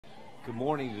Good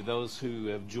morning to those who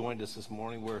have joined us this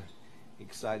morning. We're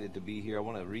excited to be here. I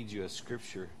want to read you a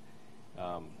scripture.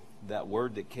 That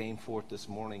word that came forth this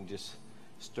morning just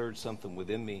stirred something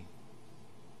within me.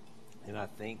 And I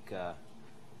think,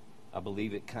 I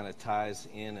believe it kind of ties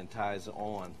in and ties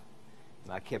on.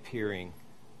 And I kept hearing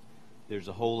there's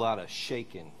a whole lot of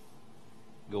shaking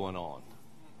going on.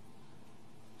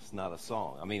 It's not a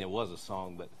song. I mean, it was a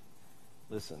song, but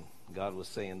listen, God was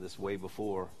saying this way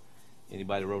before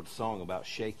anybody wrote a song about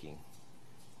shaking.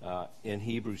 In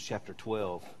Hebrews chapter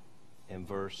 12 and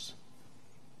verse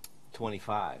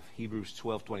 25. Hebrews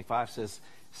 12:25 says,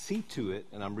 "See to it,"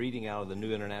 and I'm reading out of the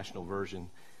New International Version,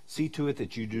 "See to it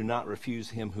that you do not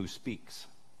refuse him who speaks.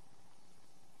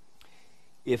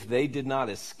 If they did not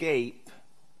escape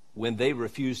when they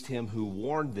refused him who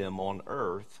warned them on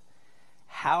earth,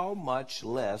 how much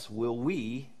less will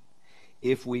we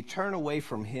if we turn away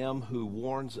from him who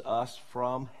warns us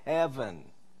from heaven?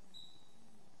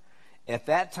 At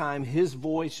that time his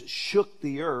voice shook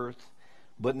the earth,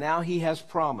 but now he has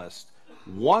promised,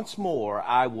 once more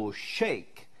I will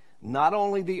shake not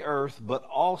only the earth, but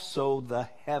also the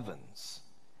heavens."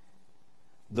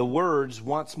 The words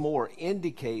 "once more"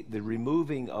 indicate the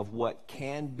removing of what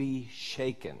can be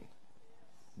shaken,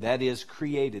 that is,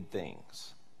 created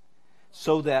things,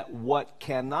 so that what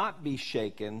cannot be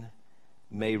shaken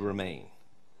may remain.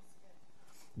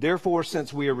 Therefore,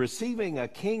 since we are receiving a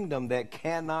kingdom that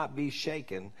cannot be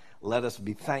shaken, let us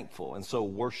be thankful and so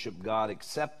worship God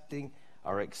acceptably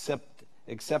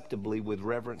with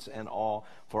reverence and awe,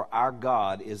 for our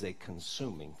God is a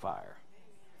consuming fire.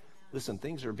 Listen,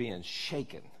 things are being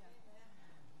shaken,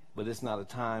 but it's not a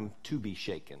time to be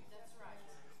shaken.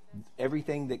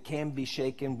 Everything that can be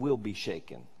shaken will be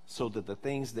shaken, so that the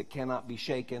things that cannot be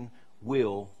shaken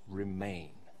will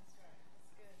remain.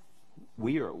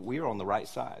 We are on the right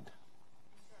side.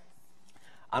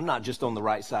 I'm not just on the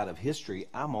right side of history,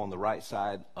 I'm on the right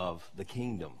side of the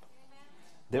kingdom.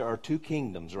 There are two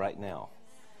kingdoms right now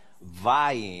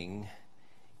vying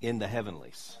in the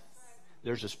heavenlies.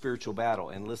 There's a spiritual battle,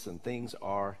 and listen, things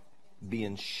are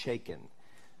being shaken.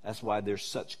 That's why there's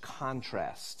such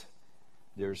contrast.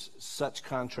 There's such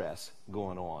contrast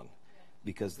going on,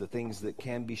 because the things that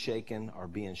can be shaken are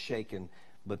being shaken,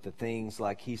 but the things,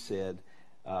 like he said,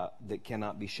 that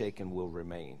cannot be shaken will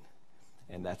remain.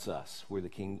 And that's us. We're the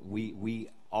king. We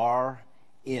are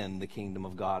in the kingdom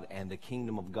of God, and the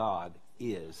kingdom of God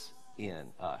is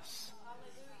in us.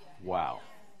 Wow.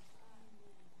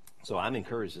 So I'm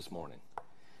encouraged this morning.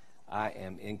 I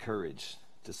am encouraged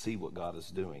to see what God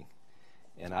is doing,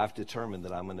 and I've determined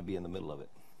that I'm going to be in the middle of it.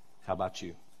 How about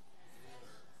you?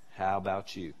 How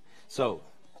about you? So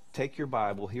take your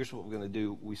Bible. Here's what we're going to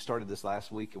do. We started this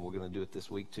last week, and we're going to do it this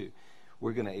week too.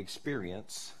 We're going to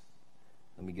experience,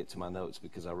 let me get to my notes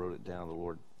because I wrote it down. The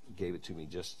Lord gave it to me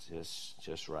just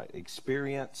right.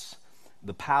 Experience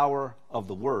the power of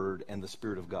the Word and the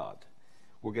Spirit of God.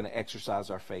 We're going to exercise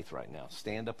our faith right now.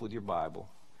 Stand up with your Bible.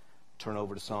 Turn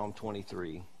over to Psalm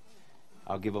 23.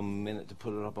 I'll give them a minute to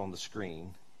put it up on the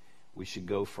screen. We should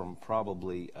go from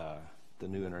probably the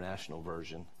New International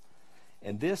Version.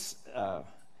 And this,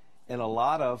 and a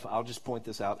lot of, I'll just point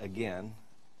this out again,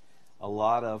 a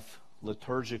lot of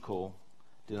liturgical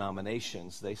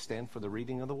denominations, they stand for the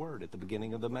reading of the Word at the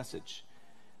beginning of the message,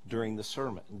 during the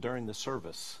sermon, during the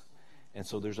service. And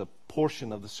so there's a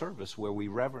portion of the service where we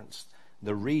reverence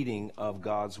the reading of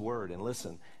God's Word. And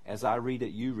listen, as I read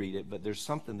it, you read it, but there's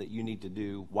something that you need to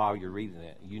do while you're reading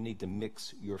it. You need to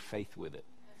mix your faith with it,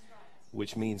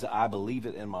 which means I believe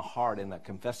it in my heart and I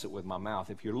confess it with my mouth.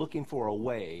 If you're looking for a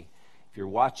way, if you're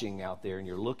watching out there and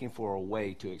you're looking for a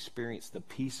way to experience the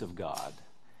peace of God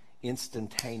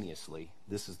instantaneously,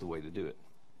 this is the way to do it.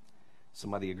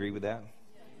 Somebody agree with that?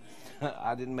 Yes.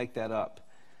 I didn't make that up.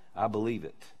 I believe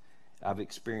it. I've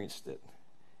experienced it.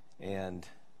 And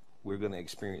we're going to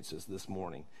experience this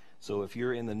morning. So if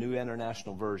you're in the New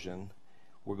International Version,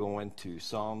 we're going to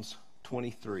Psalms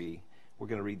 23. We're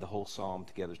going to read the whole psalm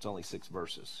together. It's only 6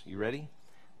 verses. You ready?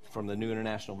 From the New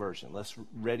International Version. Let's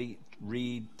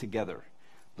read together.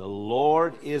 The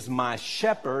Lord is my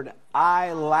shepherd.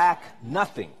 I lack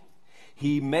nothing.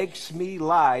 He makes me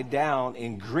lie down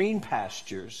in green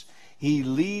pastures. He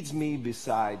leads me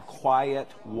beside quiet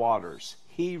waters.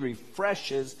 He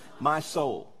refreshes my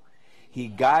soul. He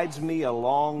guides me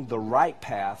along the right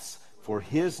paths for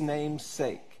his name's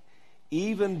sake.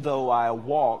 Even though I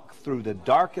walk through the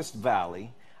darkest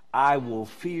valley, I will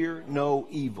fear no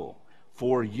evil,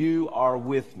 for you are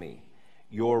with me.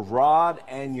 Your rod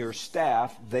and your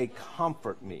staff, they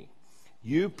comfort me.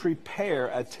 You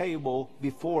prepare a table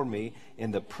before me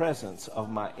in the presence of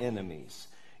my enemies.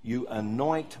 You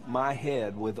anoint my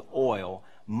head with oil.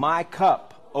 My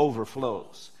cup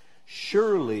overflows.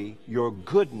 Surely your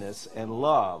goodness and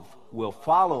love will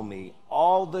follow me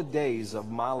all the days of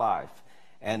my life,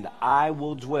 and I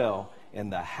will dwell in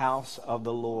the house of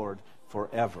the Lord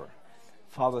forever.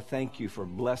 Father, thank you for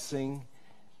blessing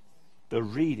the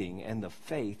reading and the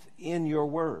faith in your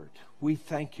word. We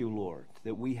thank you, Lord,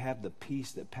 that we have the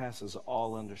peace that passes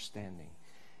all understanding,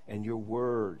 and your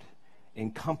word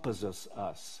encompasses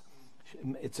us.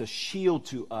 It's a shield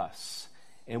to us,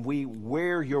 and we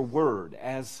wear your word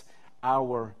as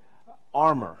our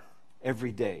armor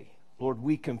every day. Lord,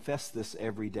 we confess this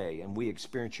every day, and we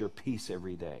experience your peace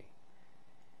every day.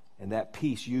 And that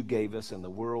peace you gave us, and the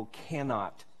world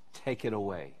cannot take it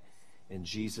away. In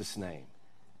Jesus' name.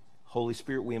 Holy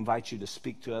Spirit, we invite you to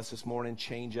speak to us this morning,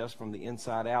 change us from the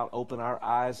inside out, open our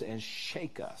eyes, and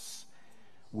shake us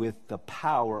with the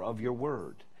power of your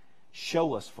word.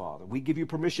 Show us, Father. We give you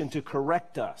permission to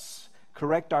correct us,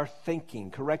 correct our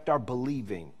thinking, correct our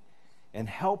believing, and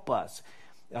help us,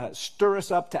 stir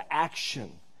us up to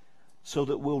action so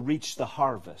that we'll reach the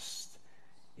harvest.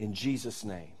 In Jesus'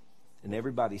 name. And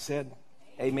everybody said,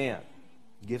 amen.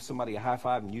 Give somebody a high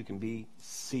five and you can be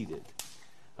seated.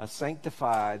 A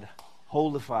sanctified,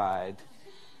 holified,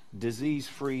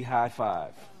 disease-free high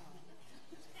five.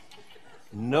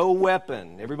 No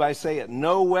weapon, everybody say it,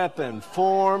 no weapon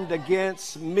formed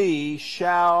against me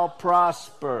shall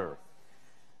prosper.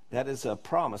 That is a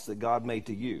promise that God made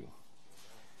to you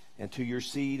and to your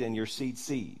seed and your seed's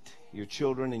seed, your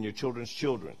children and your children's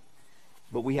children.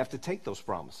 But we have to take those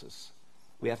promises.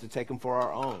 We have to take them for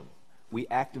our own. We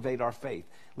activate our faith.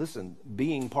 Listen,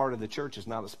 being part of the church is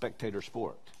not a spectator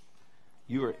sport.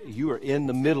 You are in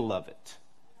the middle of it.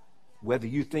 Whether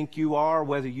you think you are,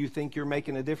 whether you think you're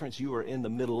making a difference, you are in the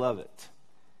middle of it.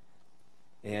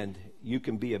 And you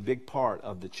can be a big part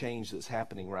of the change that's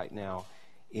happening right now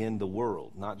in the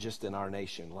world, not just in our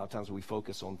nation. A lot of times we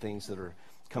focus on things that are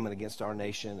coming against our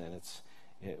nation,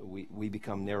 and we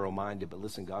become narrow-minded. But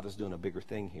listen, God is doing a bigger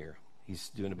thing here. He's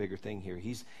doing a bigger thing here.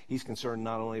 He's concerned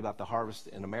not only about the harvest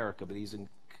in America, but he's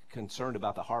concerned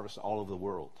about the harvest all over the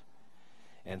world.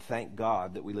 And thank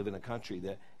God that we live in a country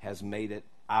that has made it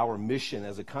our mission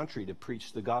as a country to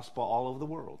preach the gospel all over the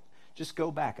world. Just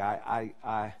go back.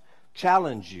 I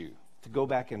challenge you to go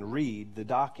back and read the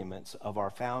documents of our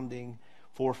founding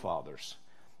forefathers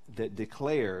that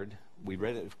declared, we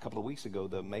read it a couple of weeks ago,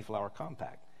 the Mayflower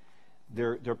Compact.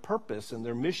 Their purpose and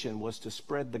their mission was to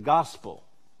spread the gospel,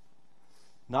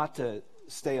 not to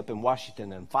stay up in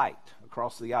Washington and fight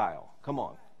across the aisle. Come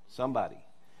on, somebody.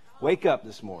 Wake up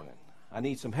this morning. I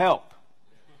need some help.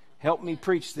 Help me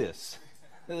preach this.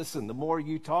 Listen, the more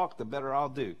you talk, the better I'll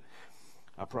do.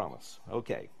 I promise.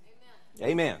 Okay.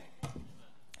 Amen.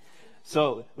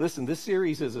 So, listen, this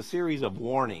series is a series of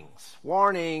warnings.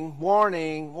 Warning,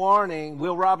 warning, warning.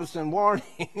 Will Robinson,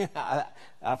 warning.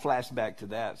 I flashed back to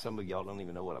that. Some of y'all don't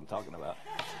even know what I'm talking about.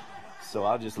 So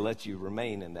I'll just let you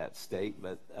remain in that state.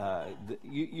 But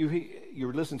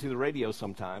you're listening to the radio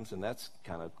sometimes, and that's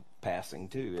kind of passing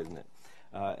too, isn't it?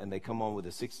 And they come on with a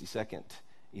 60-second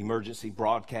emergency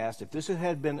broadcast. If this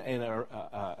had been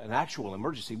an actual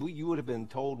emergency, you would have been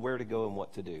told where to go and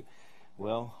what to do.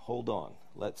 Well, hold on.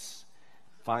 Let's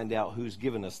find out who's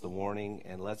given us the warning,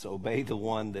 and let's obey the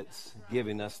one that's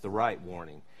giving us the right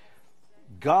warning.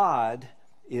 God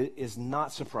is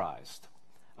not surprised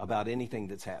about anything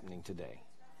that's happening today.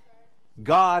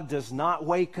 God does not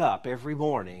wake up every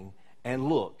morning and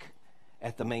look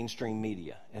at the mainstream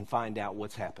media and find out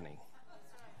what's happening.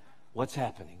 What's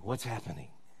happening? What's happening?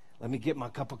 Let me get my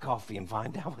cup of coffee and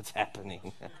find out what's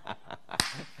happening.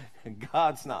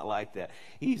 God's not like that.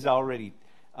 He's already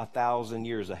 1,000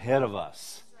 years ahead of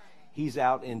us. He's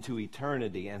out into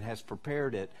eternity and has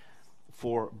prepared it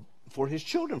for his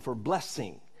children, for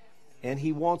blessing. And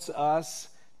he wants us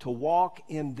to walk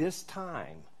in this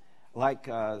time, like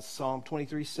Psalm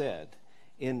 23 said,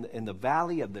 in the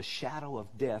valley of the shadow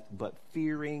of death, but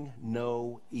fearing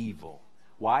no evil.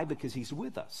 Why? Because he's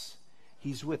with us.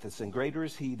 He's with us, and greater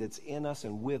is he that's in us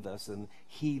and with us than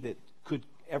he that could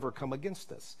ever come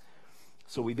against us.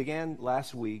 So we began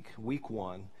last week, week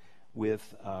 1,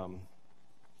 with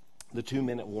the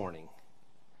 2-minute warning.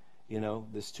 You know,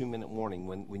 this 2-minute warning.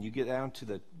 When you get down to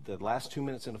the last 2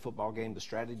 minutes in a football game, the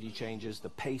strategy changes, the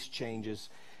pace changes,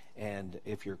 and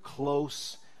if you're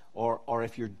close or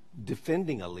if you're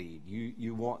defending a lead,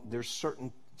 there's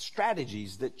certain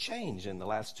strategies that change in the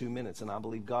last 2 minutes, and I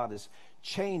believe God is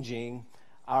changing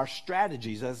our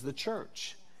strategies as the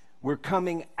church. We're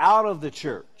coming out of the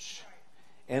church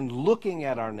and looking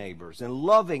at our neighbors and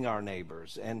loving our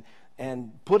neighbors and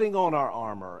and putting on our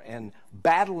armor and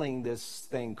battling this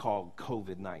thing called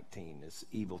COVID-19, this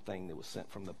evil thing that was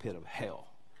sent from the pit of hell.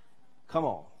 Come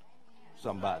on,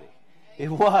 somebody.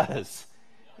 It was.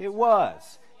 It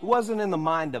was. It wasn't in the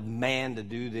mind of man to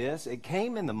do this. It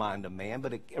came in the mind of man,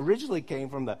 but it originally came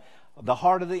from the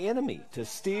heart of the enemy to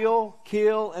steal,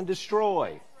 kill, and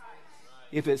destroy.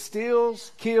 If it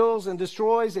steals, kills, and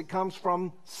destroys, it comes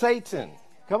from Satan.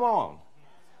 Come on.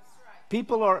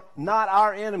 People are not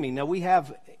our enemy. Now, we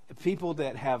have people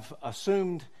that have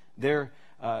assumed their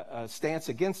stance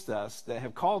against us that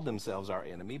have called themselves our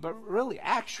enemy, but really,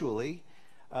 actually,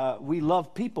 we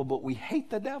love people, but we hate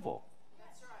the devil.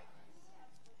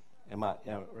 Am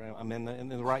I'm in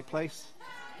the right place?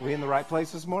 Are we in the right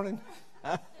place this morning?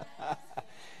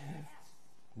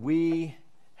 We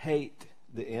hate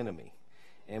the enemy.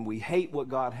 And we hate what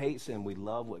God hates, and we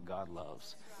love what God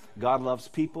loves. God loves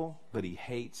people, but he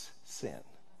hates sin,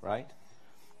 right?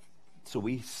 So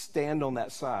we stand on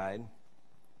that side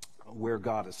where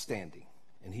God is standing,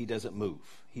 and he doesn't move.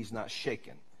 He's not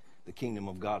shaken. The kingdom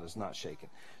of God is not shaken.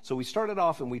 So we started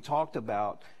off and we talked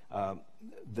about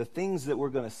the things that we're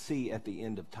going to see at the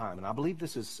end of time. And I believe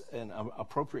this is an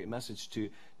appropriate message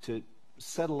to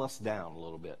settle us down a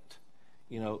little bit.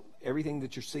 You know, everything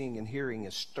that you're seeing and hearing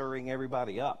is stirring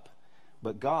everybody up.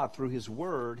 But God, through his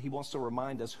word, he wants to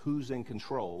remind us who's in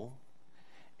control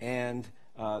and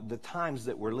the times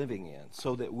that we're living in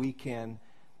so that we can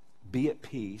be at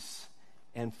peace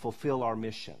and fulfill our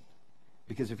mission.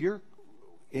 Because if you're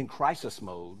in crisis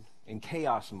mode, in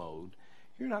chaos mode,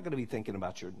 you're not going to be thinking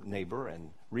about your neighbor and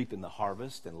reaping the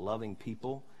harvest and loving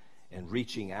people and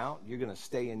reaching out. You're going to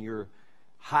stay in your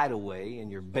hideaway in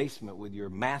your basement with your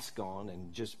mask on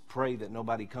and just pray that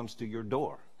nobody comes to your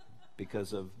door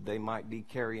because they might be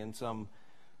carrying some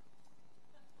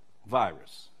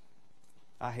virus.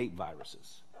 I hate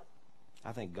viruses.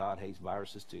 I think God hates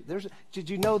viruses too. Did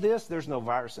you know this? There's no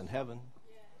virus in heaven.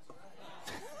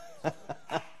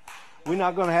 We're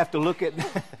not going to have to look at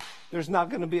we're not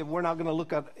going to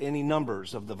look at any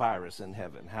numbers of the virus in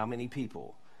heaven. How many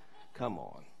people? Come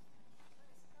on.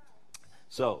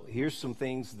 So here's some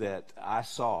things that I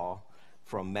saw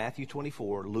from Matthew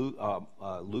 24,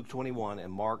 Luke 21,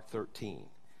 and Mark 13.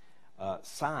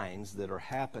 Signs that are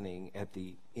happening at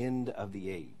the end of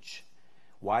the age.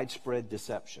 Widespread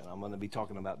deception. I'm going to be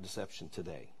talking about deception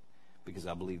today because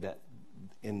I believe that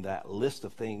in that list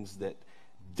of things that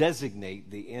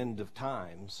designate the end of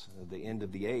times, the end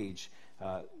of the age,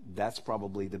 that's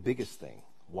probably the biggest thing.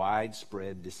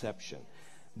 Widespread deception.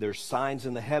 There's signs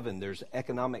in the heaven. There's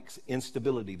economic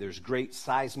instability. There's great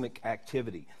seismic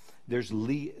activity. There's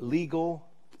legal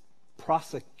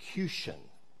prosecution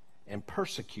and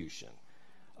persecution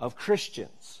of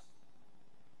Christians.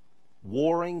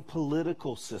 Warring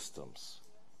political systems.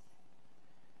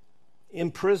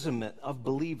 Imprisonment of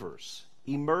believers.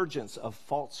 Emergence of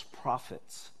false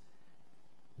prophets.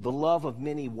 The love of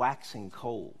many waxing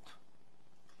cold.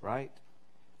 Right?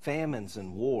 Famines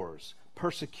and wars.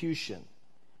 Persecution.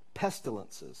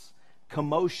 Pestilences,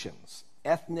 commotions,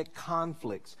 ethnic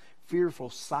conflicts, fearful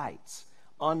sights,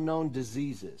 unknown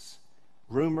diseases,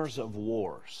 rumors of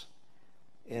wars.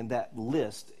 And that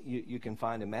list you can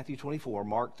find in Matthew 24,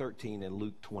 Mark 13, and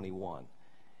Luke 21.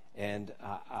 And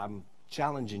I'm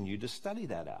challenging you to study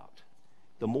that out.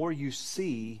 The more you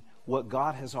see what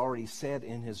God has already said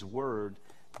in his word,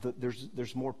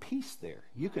 there's more peace there.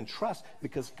 You can trust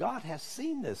because God has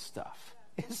seen this stuff.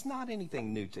 It's not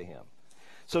anything new to him.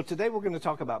 So today we're going to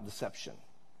talk about deception.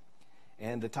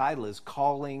 And the title is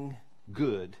Calling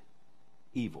Good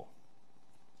Evil.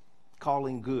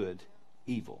 Calling good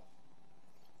evil.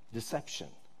 Deception.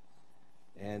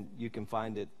 And you can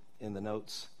find it in the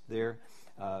notes there.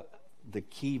 The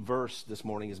key verse this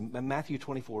morning is Matthew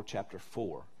 24, chapter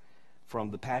 4,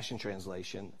 from the Passion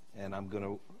Translation. And I'm going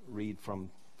to read from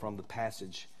the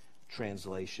Passage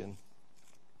Translation.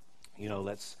 You know,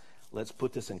 let's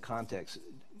put this in context.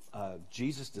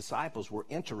 Jesus' disciples were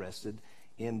interested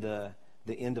in the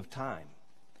end of time.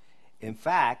 In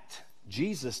fact,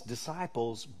 Jesus'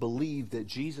 disciples believed that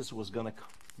Jesus was going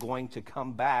to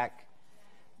come back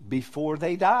before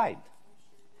they died.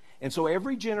 And so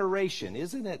every generation,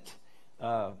 isn't it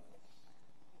not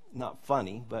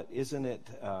funny, but isn't it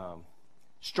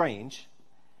strange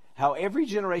how every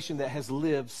generation that has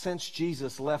lived since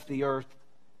Jesus left the earth,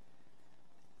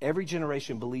 every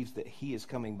generation believes that he is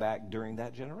coming back during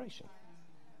that generation.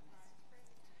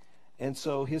 And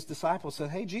so his disciples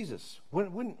said, hey, Jesus, when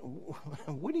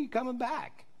are you coming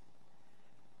back?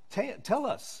 Tell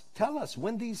us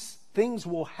when these things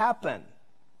will happen.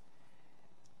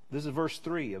 This is verse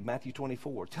 3 of Matthew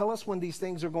 24. Tell us when these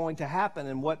things are going to happen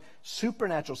and what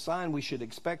supernatural sign we should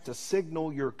expect to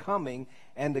signal your coming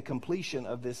and the completion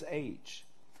of this age.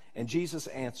 And Jesus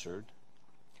answered,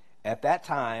 at that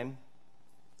time,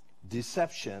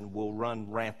 deception will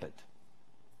run rampant.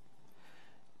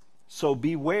 So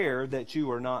beware that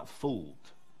you are not fooled.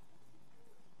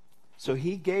 So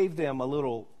he gave them a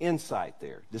little insight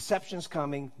there. Deception's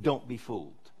coming, don't be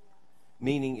fooled.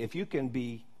 Meaning, if you can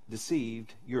be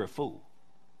deceived, you're a fool.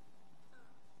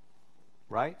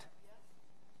 Right?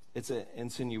 It's an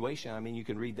insinuation. I mean, you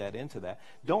can read that into that.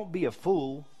 Don't be a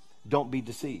fool, don't be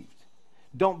deceived.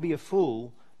 Don't be a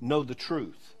fool, know the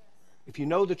truth. If you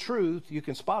know the truth, you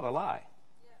can spot a lie.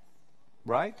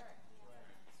 Right?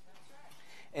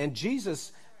 And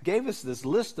Jesus gave us this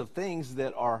list of things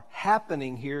that are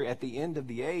happening here at the end of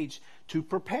the age to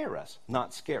prepare us,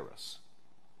 not scare us.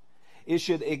 It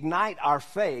should ignite our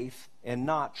faith and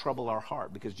not trouble our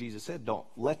heart, because Jesus said, don't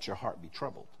let your heart be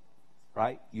troubled.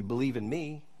 Right? You believe in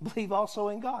me, believe also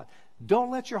in God. Don't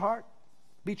let your heart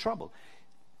be troubled.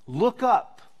 Look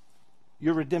up.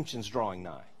 Your redemption's drawing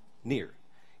near.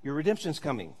 Your redemption's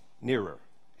coming nearer.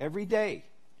 Every day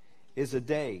is a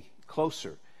day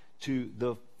closer to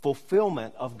the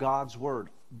fulfillment of God's word.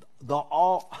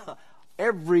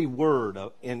 Every word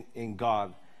in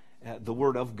God, the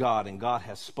word of God and God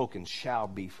has spoken shall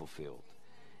be fulfilled.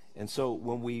 And so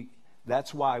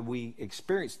that's why we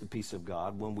experience the peace of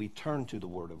God when we turn to the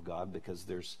word of God, because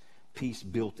there's peace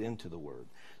built into the word.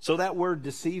 So that word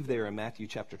deceive there in Matthew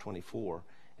chapter 24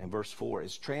 and verse 4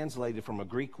 is translated from a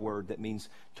Greek word that means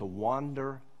to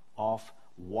wander off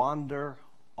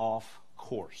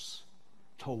course.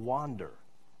 To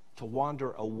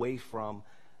wander away from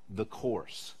the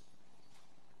course.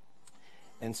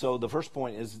 And so the first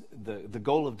point is the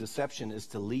goal of deception is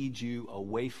to lead you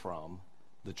away from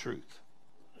the truth.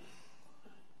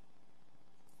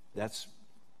 That's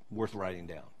worth writing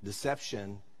down.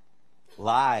 Deception,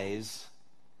 lies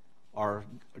are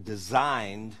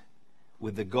designed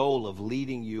with the goal of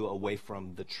leading you away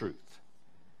from the truth.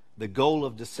 The goal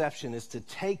of deception is to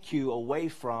take you away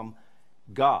from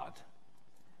God.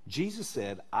 Jesus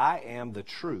said, I am the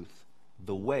truth,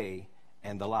 the way,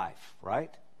 and the life,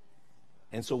 right?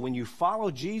 And so when you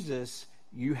follow Jesus,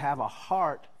 you have a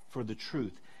heart for the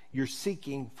truth. You're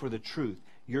seeking for the truth.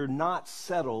 You're not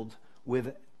settled with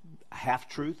a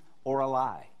half-truth or a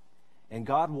lie. And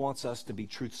God wants us to be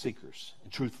truth seekers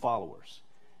and truth followers.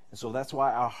 And so that's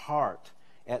why our heart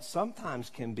at sometimes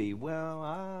can be, well,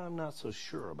 I'm not so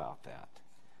sure about that.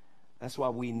 That's why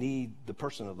we need the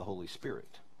person of the Holy Spirit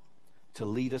to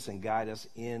lead us and guide us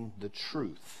in the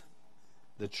truth.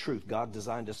 The truth. God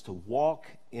designed us to walk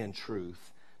in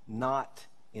truth, not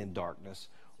in darkness.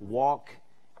 Walk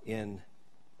in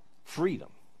freedom.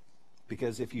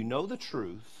 Because if you know the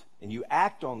truth and you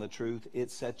act on the truth,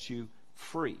 it sets you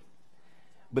free.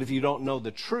 But if you don't know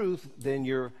the truth, then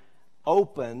you're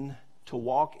open to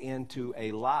walk into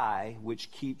a lie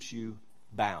which keeps you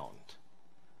bound.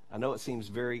 I know it seems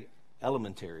very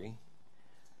elementary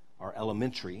or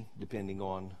elementary, depending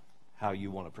on how you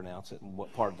want to pronounce it and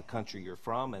what part of the country you're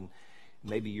from, and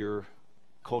maybe your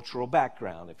cultural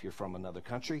background if you're from another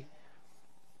country.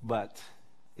 But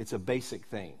it's a basic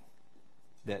thing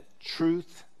that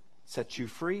truth sets you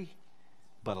free,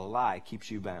 but a lie keeps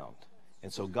you bound.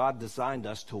 And so God designed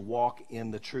us to walk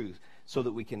in the truth so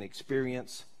that we can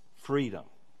experience freedom.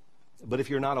 But if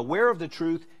you're not aware of the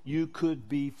truth, you could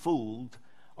be fooled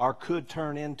or could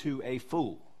turn into a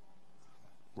fool.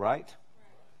 Right?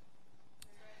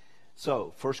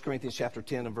 So, 1 Corinthians chapter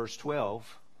 10 and verse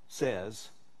 12 says,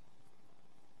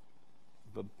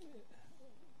 but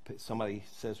somebody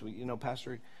says, well, you know,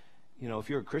 Pastor, you know, if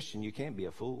you're a Christian, you can't be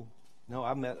a fool. No,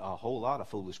 I've met a whole lot of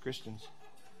foolish Christians.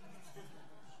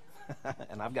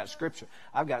 And I've got scripture.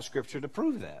 I've got scripture to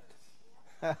prove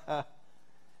that.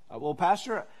 Well,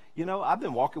 Pastor, you know, I've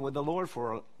been walking with the Lord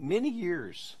for many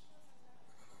years.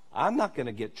 I'm not going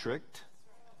to get tricked.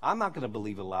 I'm not going to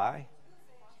believe a lie.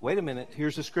 Wait a minute.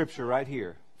 Here's the scripture right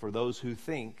here for those who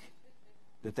think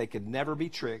that they could never be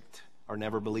tricked or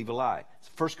never believe a lie.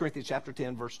 It's 1 Corinthians chapter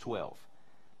 10, verse 12,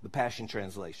 the Passion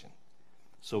Translation.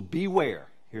 So beware.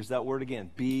 Here's that word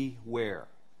again. Beware.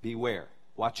 Beware.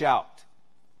 Watch out.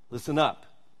 Listen up.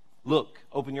 Look.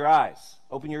 Open your eyes.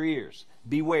 Open your ears.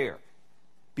 Beware.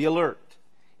 Be alert.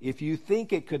 If you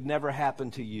think it could never happen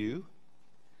to you,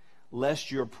 lest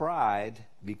your pride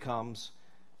becomes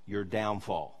your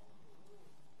downfall.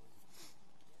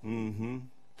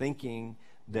 Thinking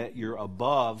that you're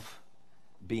above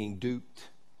being duped.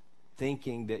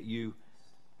 Thinking that you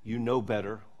know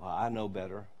better. Well, I know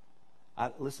better.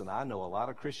 Listen, I know a lot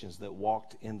of Christians that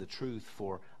walked in the truth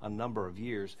for a number of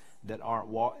years that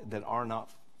are not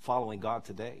following God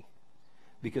today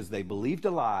because they believed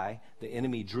a lie. The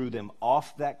enemy drew them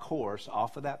off that course,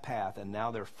 off of that path, and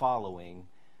now they're following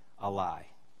a lie.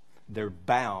 They're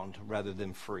bound rather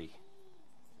than free.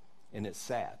 And it's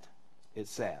sad.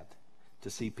 It's sad to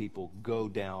see people go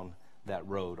down that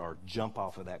road or jump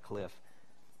off of that cliff,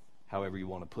 however you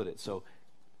want to put it. So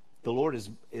the Lord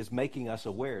is making us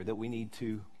aware that we need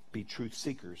to be truth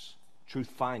seekers, truth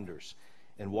finders,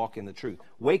 and walk in the truth.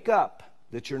 Wake up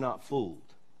that you're not fooled.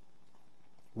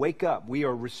 Wake up. We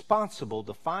are responsible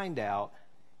to find out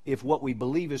if what we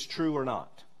believe is true or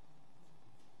not.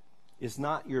 It's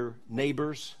not your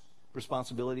neighbor's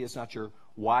responsibility. It's not your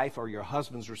wife or your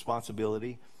husband's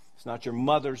responsibility. It's not your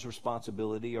mother's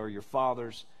responsibility or your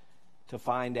father's to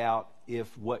find out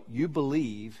if what you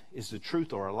believe is the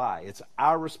truth or a lie. It's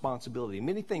our responsibility.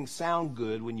 Many things sound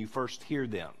good when you first hear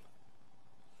them.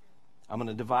 I'm going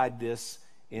to divide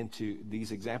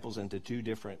these examples into two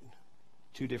different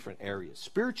areas.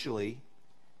 Spiritually,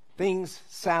 things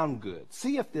sound good.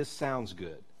 See if this sounds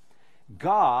good.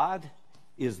 God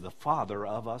is the Father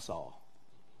of us all.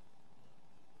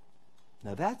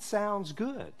 Now that sounds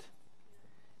good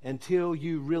until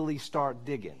you really start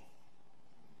digging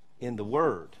in the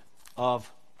Word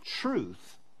of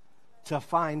truth to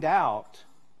find out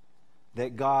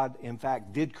that God, in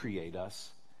fact, did create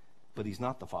us, but He's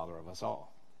not the Father of us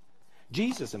all.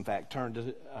 Jesus, in fact, turned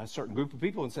to a certain group of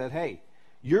people and said, "Hey,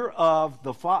 you're of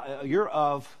the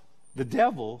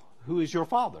devil, who is your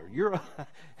father.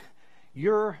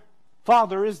 Your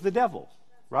father is the devil,"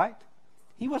 right?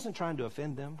 He wasn't trying to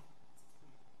offend them.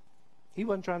 He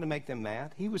wasn't trying to make them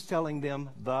mad. He was telling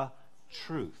them the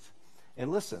truth. And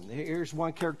listen, here's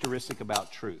one characteristic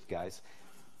about truth, guys.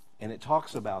 And it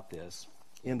talks about this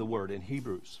in the Word in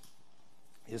Hebrews.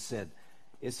 It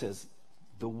says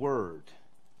the Word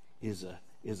is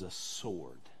a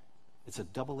sword. It's a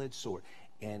double-edged sword,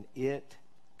 and it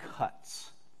cuts.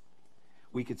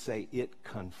 We could say it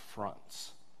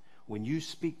confronts. When you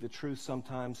speak the truth,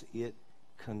 sometimes it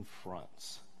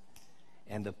confronts.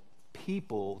 And the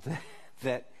people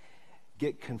that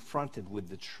get confronted with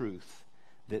the truth,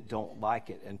 that don't like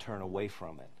it and turn away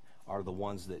from it, are the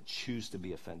ones that choose to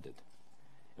be offended.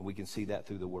 And we can see that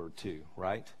through the Word too,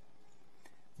 right?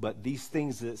 But these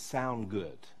things that sound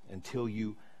good, until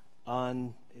you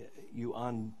unveil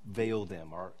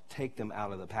them or take them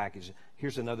out of the package.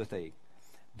 Here's another thing.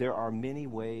 There are many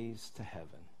ways to heaven.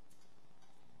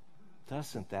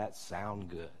 Doesn't that sound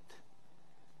good?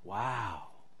 Wow.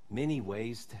 Many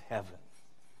ways to heaven.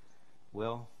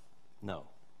 Well, no.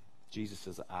 Jesus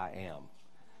says, "I am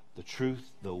the truth,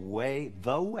 the way,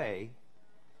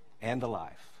 and the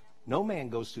life. No man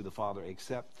goes to the Father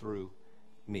except through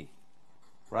me."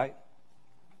 Right?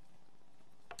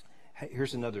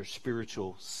 Here's another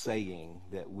spiritual saying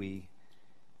that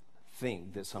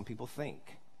some people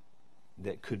think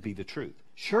that could be the truth.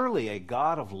 Surely a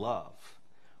God of love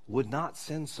would not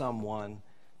send someone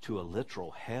to a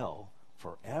literal hell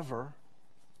forever.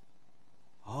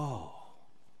 Oh.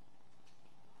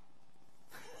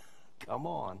 Come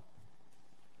on.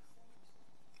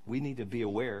 We need to be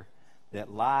aware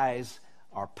that lies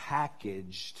are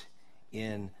packaged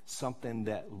in something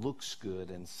that looks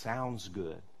good and sounds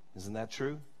good. Isn't that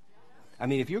true? I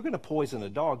mean, if you're going to poison a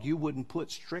dog, you wouldn't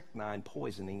put strychnine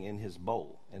poisoning in his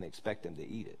bowl and expect him to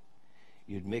eat it.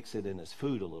 You'd mix it in his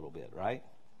food a little bit, right?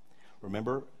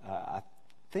 Remember, I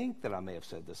think that I may have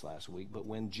said this last week, but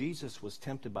when Jesus was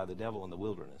tempted by the devil in the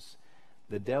wilderness,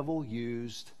 the devil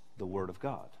used the Word of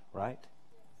God, right?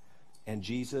 And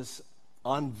Jesus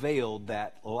unveiled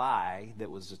that lie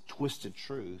that was a twisted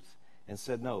truth and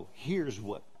said, "No, here's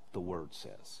what the Word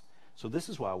says." So this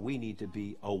is why we need to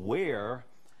be aware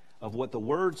of what the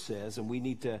Word says, and we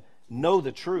need to know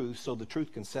the truth so the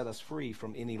truth can set us free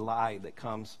from any lie that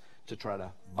comes to try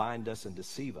to bind us and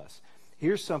deceive us.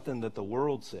 Here's something that the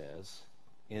world says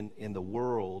in the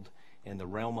world, in the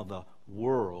realm of the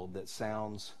world, that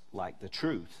sounds like the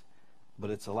truth, but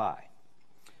it's a lie.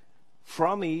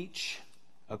 From each,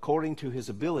 according to his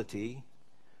ability,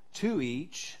 to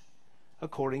each,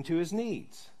 according to his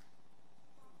needs.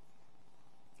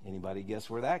 Anybody guess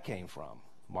where that came from?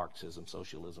 Marxism,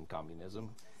 socialism, communism.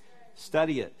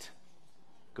 Study it.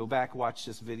 Go back, watch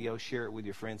this video, share it with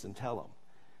your friends, and tell them.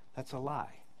 That's a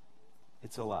lie.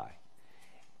 It's a lie.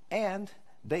 And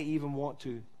they even want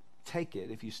to take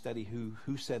it, if you study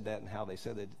who said that and how they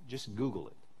said it, just Google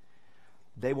it.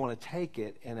 They want to take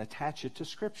it and attach it to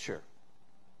Scripture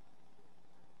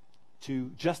to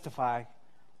justify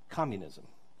communism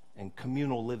and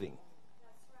communal living.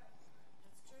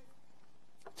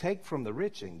 take from the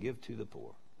rich and give to the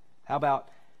poor. How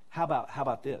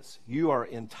about this? You are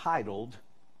entitled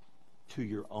to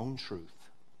your own truth.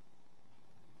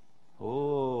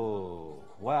 Oh,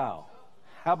 wow.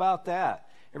 How about that?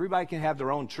 Everybody can have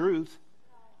their own truth.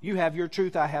 You have your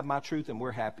truth, I have my truth, and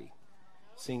we're happy.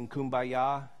 Sing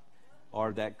Kumbaya,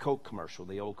 or that Coke commercial,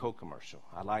 the old Coke commercial.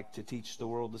 I like to teach the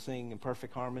world to sing in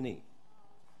perfect harmony.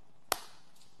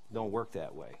 Don't work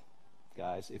that way,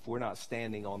 guys. If we're not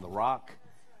standing on the rock,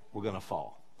 we're going to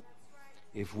fall.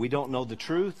 If we don't know the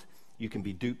truth, you can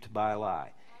be duped by a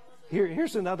lie.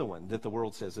 Here's another one that the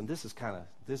world says, and this is kind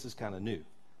of new.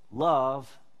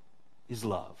 Love is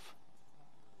love.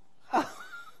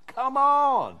 Come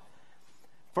on.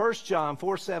 1 John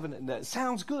 4:7. That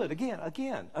sounds good.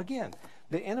 Again.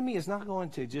 The enemy is not going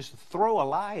to just throw a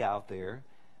lie out there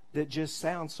that just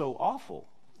sounds so awful.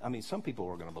 I mean, some people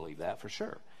are going to believe that for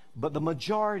sure. But the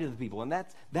majority of the people, and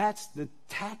that's the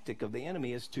tactic of the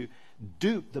enemy, is to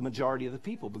dupe the majority of the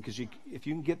people. Because if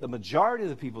you can get the majority of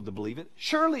the people to believe it,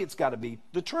 surely it's got to be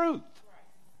the truth.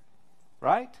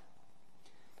 Right?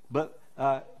 But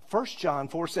 1 John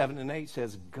 4:7 and 8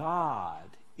 says, God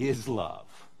is love.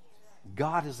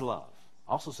 God is love.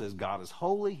 Also says God is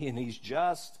holy and he's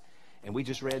just. And we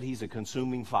just read he's a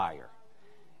consuming fire.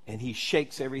 And he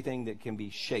shakes everything that can be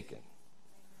shaken.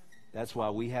 That's why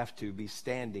we have to be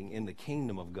standing in the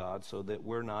kingdom of God so that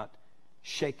we're not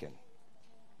shaken.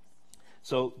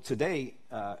 So today,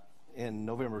 in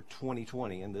November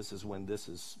 2020, and this is when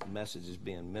this message is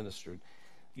being ministered,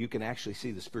 you can actually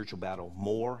see the spiritual battle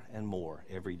more and more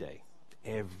every day.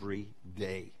 Every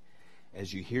day.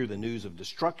 As you hear the news of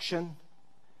destruction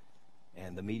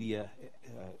and the media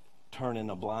turning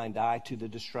a blind eye to the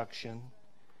destruction,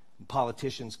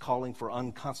 politicians calling for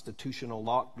unconstitutional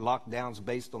lockdowns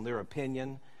based on their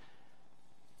opinion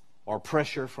or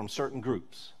pressure from certain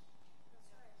groups.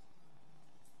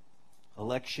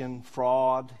 Election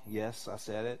fraud, yes, I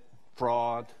said it,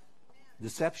 fraud,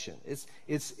 deception. It's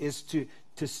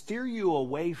to steer you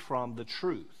away from the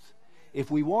truth.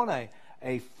 If we want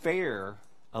a fair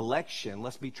election,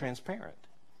 let's be transparent.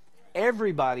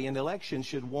 Everybody in the election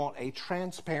should want a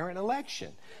transparent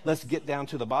election. Let's get down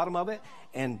to the bottom of it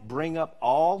and bring up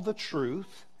all the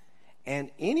truth.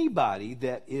 And anybody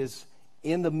that is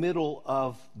in the middle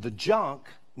of the junk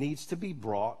needs to be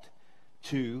brought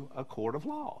to a court of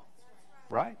law.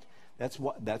 Right? That's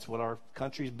what our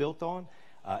country's built on.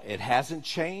 It hasn't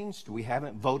changed. We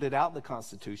haven't voted out the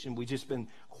Constitution. We've just been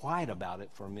quiet about it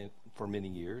for many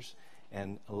years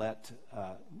and let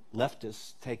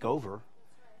leftists take over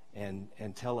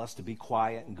and tell us to be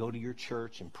quiet and go to your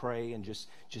church and pray and just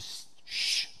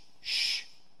shh.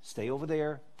 Stay over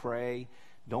there, pray.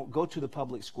 Don't go to the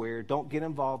public square. Don't get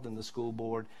involved in the school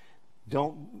board.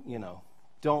 Don't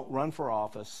run for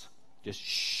office. Just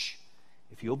shh.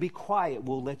 If you'll be quiet,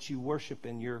 we'll let you worship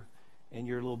in your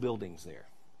little buildings there.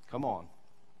 Come on.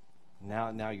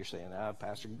 Now you're saying,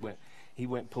 Pastor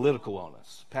went political on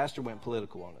us. Pastor went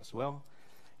political on us. Well,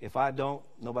 if I don't,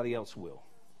 nobody else will.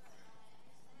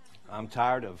 I'm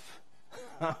tired of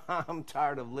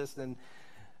listening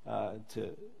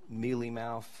to mealy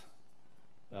mouth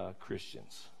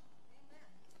Christians.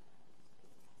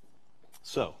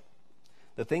 So,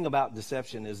 the thing about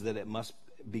deception is that it must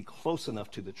be close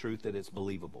enough to the truth that it's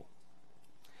believable.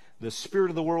 The spirit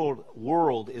of the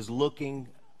world is looking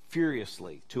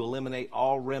furiously to eliminate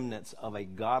all remnants of a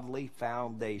godly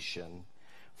foundation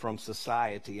from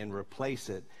society and replace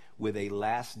it with a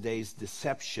last days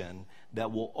deception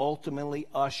that will ultimately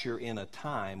usher in a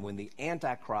time when the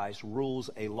Antichrist rules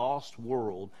a lost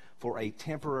world for a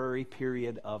temporary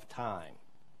period of time.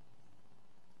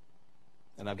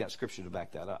 And I've got scripture to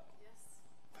back that up.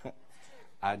 Yes.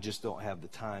 I just don't have the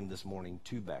time this morning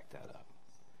to back that up.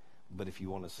 But if you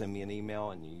want to send me an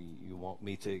email and you want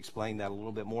me to explain that a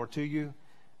little bit more to you,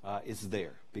 it's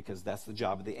there, because that's the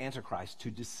job of the Antichrist, to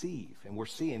deceive. And we're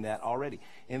seeing that already.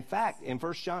 In fact, in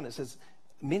 1 John, it says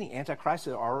many Antichrists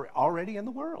are already in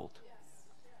the world.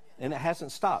 And it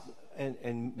hasn't stopped.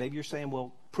 And maybe you're saying,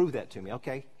 well, prove that to me.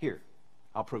 Okay, here,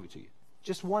 I'll prove it to you.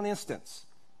 Just one instance.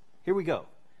 Here we go.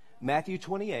 Matthew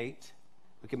 28.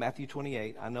 Look at Matthew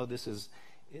 28. I know this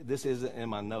isn't in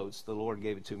my notes. The Lord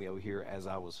gave it to me over here as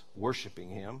I was worshiping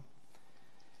him.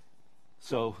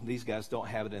 So these guys don't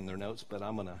have it in their notes, but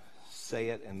I'm going to say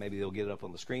it, and maybe they'll get it up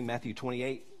on the screen. Matthew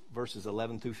 28, verses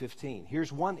 11 through 15.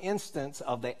 Here's one instance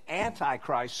of the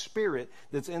Antichrist spirit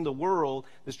that's in the world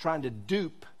that's trying to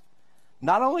dupe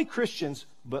not only Christians,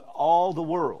 but all the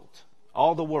world.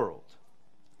 All the world.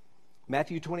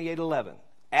 Matthew 28, 11.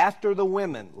 After the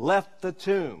women left the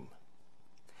tomb,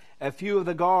 a few of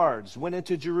the guards went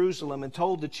into Jerusalem and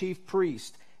told the chief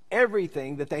priest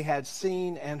everything that they had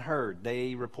seen and heard.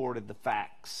 They reported the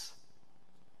facts.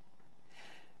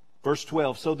 Verse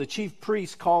 12, so the chief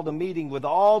priests called a meeting with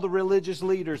all the religious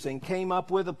leaders and came up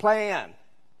with a plan.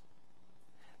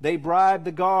 They bribed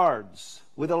the guards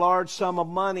with a large sum of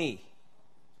money.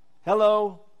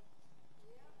 Hello?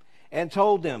 And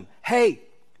told them, hey,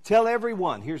 tell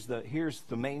everyone. Here's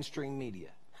the mainstream media.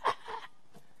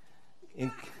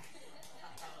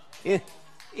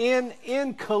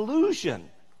 In collusion.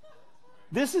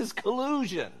 This is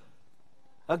collusion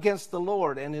against the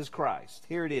Lord and his Christ.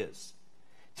 Here it is.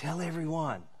 Tell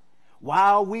everyone,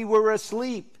 while we were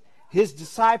asleep, his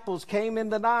disciples came in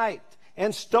the night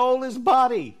and stole his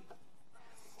body.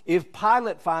 If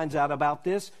Pilate finds out about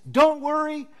this, don't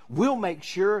worry, we'll make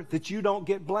sure that you don't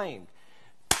get blamed.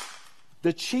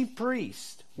 The chief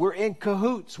priests were in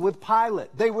cahoots with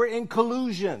Pilate. They were in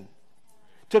collusion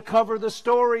to cover the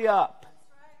story up.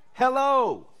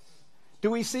 Hello. Do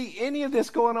we see any of this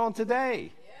going on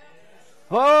today?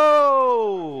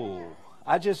 Oh,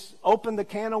 I just opened the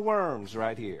can of worms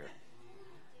right here.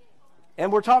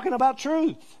 And we're talking about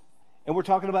truth. And we're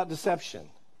talking about deception.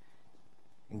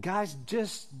 And guys,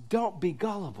 just don't be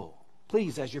gullible.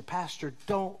 Please, as your pastor,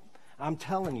 don't. I'm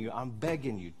telling you, I'm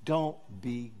begging you, don't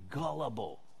be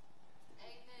gullible.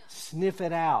 Amen. Sniff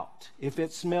it out. If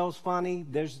it smells funny,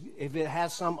 if it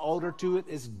has some odor to it,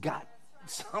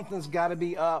 something's got to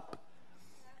be up.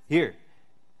 Here,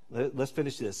 let's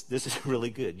finish this. This is really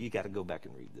good. You got to go back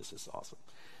and read this. It's awesome.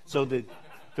 So the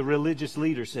religious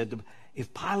leader said,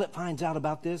 if Pilate finds out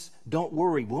about this, don't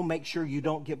worry. We'll make sure you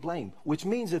don't get blamed. Which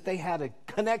means that they had a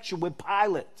connection with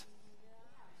Pilate.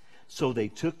 So they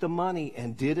took the money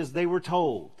and did as they were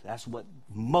told. That's what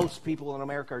most people in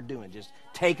America are doing. Just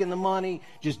taking the money,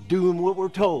 just doing what we're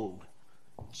told.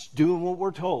 Just doing what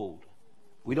we're told.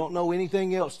 We don't know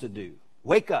anything else to do.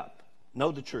 Wake up.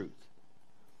 Know the truth.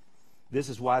 This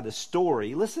is why the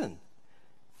story, listen,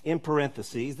 in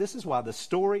parentheses, this is why the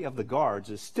story of the guards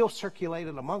is still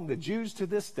circulated among the Jews to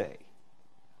this day.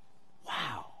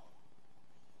 Wow.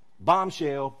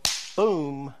 Bombshell.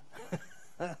 Boom.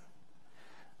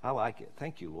 I like it.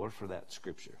 Thank you, Lord, for that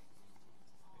scripture.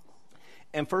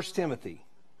 And 1 Timothy.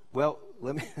 Well,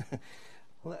 the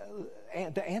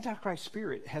Antichrist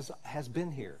spirit has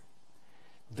been here.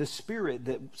 The spirit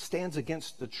that stands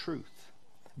against the truth.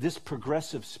 This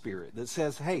progressive spirit that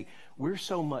says, hey, we're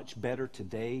so much better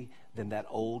today than that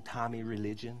old-timey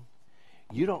religion.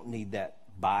 You don't need that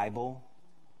Bible.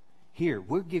 Here,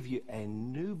 we'll give you a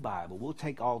new Bible. We'll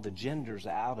take all the genders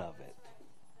out of it.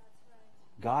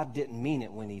 God didn't mean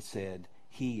it when he said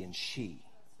he and she.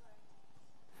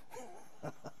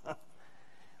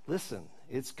 Listen,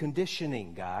 it's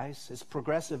conditioning, guys. It's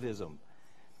progressivism.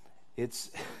 It's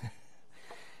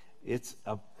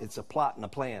a plot and a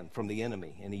plan from the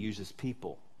enemy, and he uses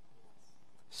people.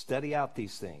 Study out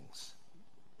these things.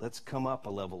 Let's come up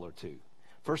a level or two.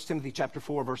 1 Timothy chapter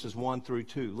 4, verses 1 through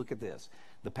 2. Look at this.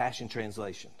 The Passion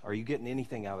Translation. Are you getting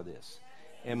anything out of this?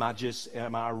 Am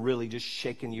I really just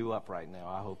shaking you up right now?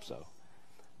 I hope so.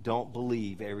 Don't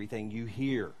believe everything you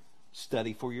hear.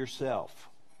 Study for yourself.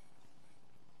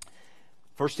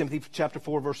 1 Timothy chapter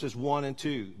 4, verses 1 and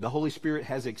 2. The Holy Spirit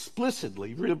has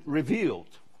explicitly revealed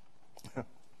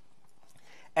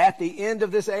at the end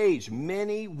of this age,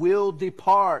 many will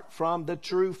depart from the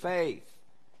true faith,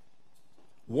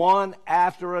 one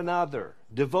after another,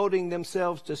 devoting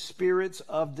themselves to spirits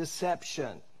of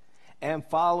deception and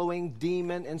following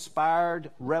demon-inspired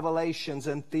revelations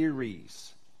and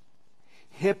theories.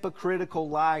 Hypocritical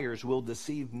liars will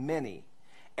deceive many,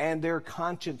 and their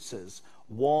consciences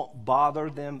won't bother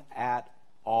them at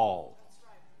all.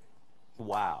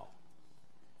 Wow.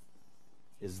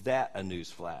 Is that a news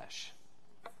flash?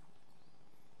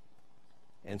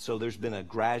 And so there's been a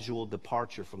gradual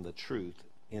departure from the truth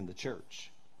in the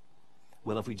church.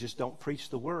 Well, if we just don't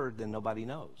preach the word, then nobody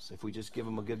knows. If we just give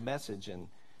them a good message and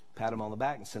pat them on the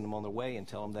back and send them on their way and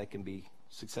tell them they can be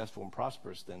successful and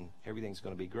prosperous, then everything's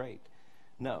going to be great.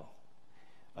 No.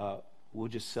 We'll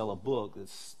just sell a book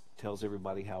that tells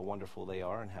everybody how wonderful they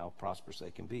are and how prosperous they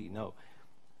can be. No.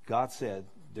 God said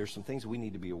there's some things we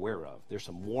need to be aware of. There's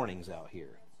some warnings out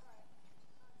here.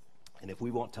 And if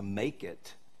we want to make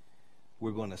it,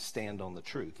 we're going to stand on the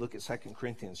truth. Look at 2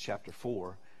 Corinthians chapter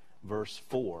 4, verse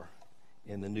 4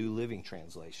 in the New Living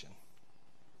Translation.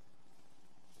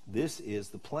 This is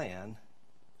the plan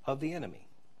of the enemy.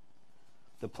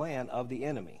 The plan of the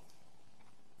enemy.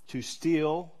 To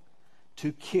steal,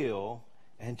 to kill,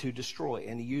 and to destroy.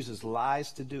 And he uses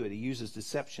lies to do it. He uses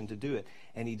deception to do it.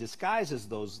 And he disguises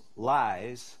those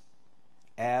lies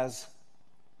as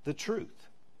the truth.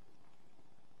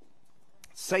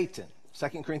 Satan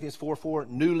 2 Corinthians 4:4,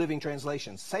 New Living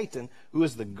Translation. Satan, who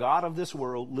is the god of this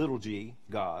world, little g,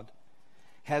 God,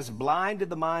 has blinded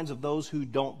the minds of those who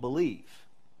don't believe.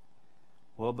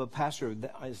 Well, but Pastor,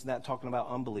 isn't that talking about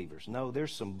unbelievers? No,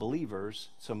 there's some believers,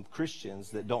 some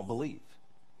Christians that don't believe.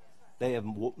 They have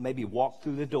maybe walked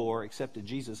through the door, accepted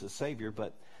Jesus as Savior,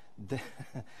 but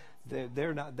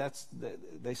they're not.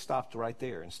 They stopped right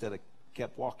there instead of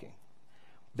kept walking.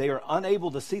 They are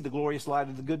unable to see the glorious light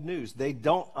of the good news. They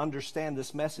don't understand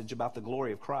this message about the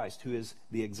glory of Christ, who is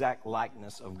the exact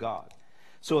likeness of God.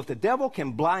 So if the devil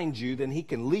can blind you, then he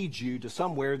can lead you to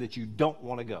somewhere that you don't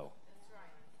want to go.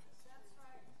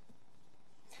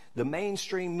 The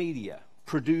mainstream media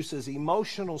produces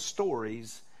emotional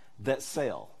stories that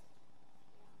sell.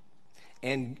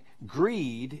 And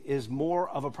greed is more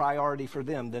of a priority for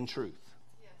them than truth.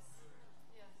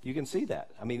 You can see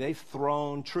that. I mean, they've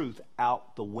thrown truth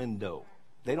out the window.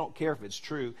 They don't care if it's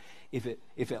true, if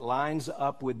it lines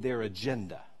up with their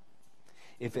agenda,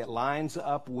 if it lines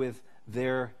up with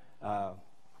their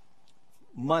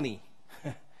money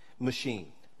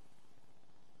machine,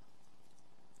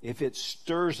 if it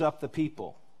stirs up the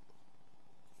people.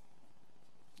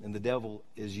 And the devil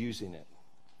is using it.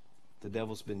 The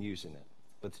devil's been using it.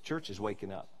 But the church is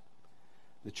waking up.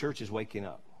 The church is waking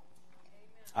up.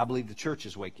 I believe the church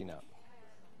is waking up.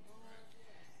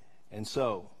 And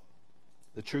so,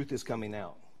 the truth is coming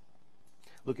out.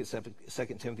 Look at 2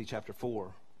 Timothy chapter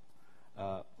 4,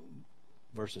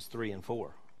 verses 3 and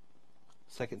 4.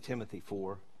 2 Timothy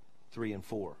 4, 3 and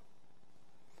 4.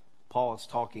 Paul is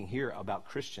talking here about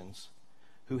Christians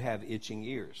who have itching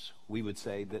ears. We would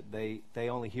say that they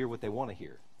only hear what they want to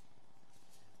hear.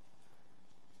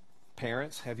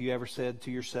 Parents, have you ever said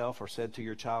to yourself or said to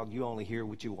your child, you only hear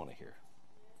what you want to hear?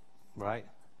 Right?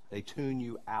 They tune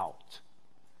you out.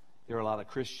 There are a lot of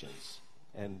Christians,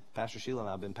 and Pastor Sheila and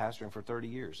I have been pastoring for 30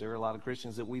 years. There are a lot of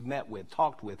Christians that we've met with,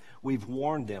 talked with. We've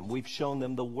warned them. We've shown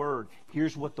them the Word.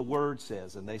 Here's what the Word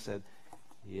says. And they said,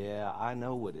 yeah, I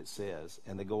know what it says.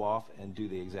 And they go off and do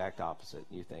the exact opposite.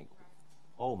 And you think,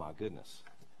 oh my goodness,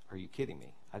 are you kidding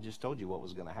me? I just told you what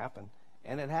was going to happen,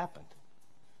 and it happened.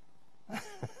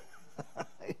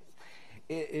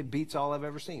 It beats all I've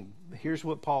ever seen. Here's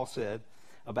what Paul said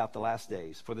about the last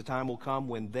days. For the time will come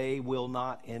when they will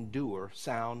not endure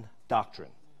sound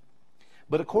doctrine.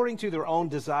 But according to their own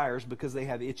desires, because they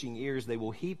have itching ears, they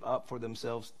will heap up for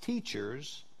themselves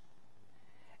teachers,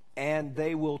 and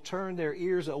they will turn their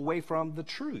ears away from the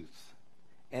truth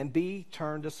and be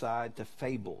turned aside to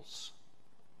fables.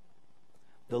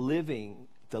 The Living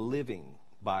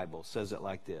Bible says it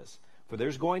like this. For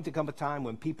there's going to come a time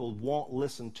when people won't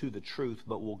listen to the truth,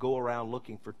 but will go around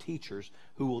looking for teachers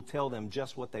who will tell them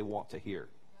just what they want to hear.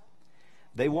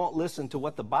 They won't listen to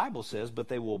what the Bible says, but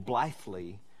they will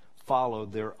blithely follow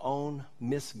their own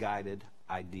misguided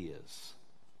ideas.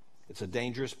 It's a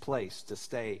dangerous place to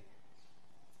stay,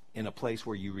 in a place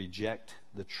where you reject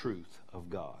the truth of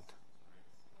God.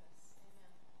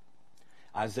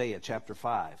 Isaiah chapter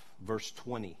 5, verse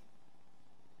 20.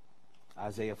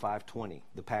 Isaiah 5:20,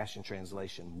 the Passion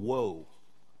Translation. Woe,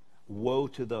 woe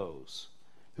to those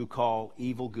who call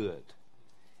evil good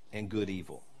and good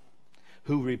evil,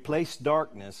 who replace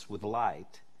darkness with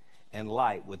light and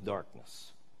light with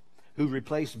darkness, who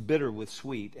replace bitter with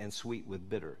sweet and sweet with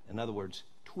bitter. In other words,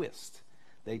 twist.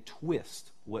 They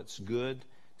twist what's good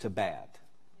to bad,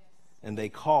 and they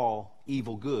call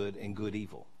evil good and good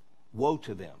evil. Woe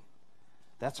to them.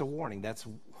 That's a warning.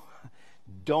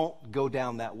 Don't go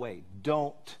down that way.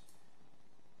 Don't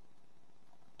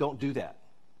do that.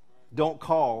 Don't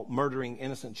call murdering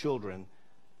innocent children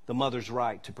the mother's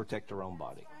right to protect her own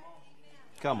body.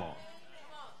 Come on.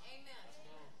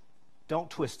 Don't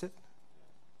twist it.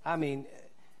 I mean,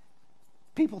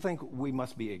 people think we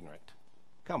must be ignorant.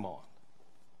 Come on.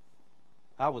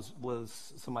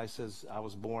 Somebody says I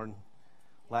was born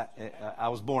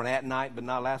at night, but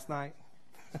not last night.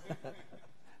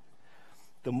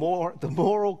 The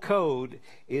moral code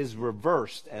is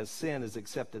reversed as sin is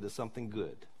accepted as something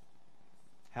good.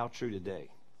 How true today.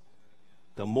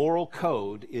 The moral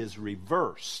code is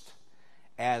reversed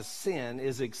as sin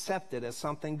is accepted as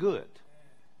something good.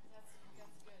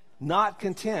 Not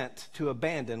content to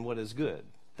abandon what is good,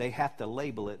 they have to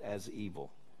label it as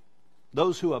evil.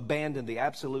 Those who abandon the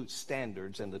absolute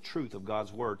standards and the truth of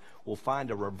God's word will find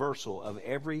a reversal of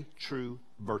every true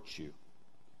virtue.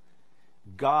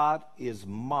 God is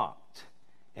mocked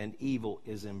and evil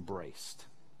is embraced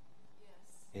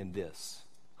in this,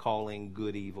 calling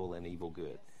good evil and evil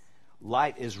good.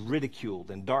 Light is ridiculed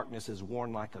and darkness is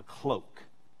worn like a cloak.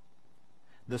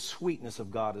 The sweetness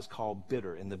of God is called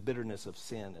bitter, and the bitterness of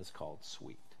sin is called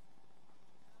sweet.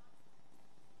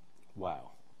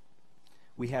 Wow.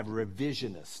 We have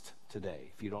revisionist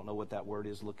today. If you don't know what that word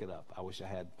is, look it up. I wish I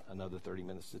had another 30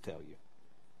 minutes to tell you.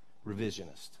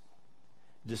 Revisionist.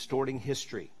 Distorting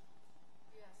history.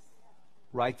 Yes.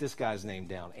 Write this guy's name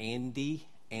down. Andy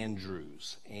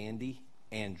Andrews. Andy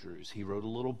Andrews. He wrote a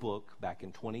little book back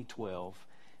in 2012.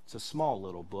 It's a small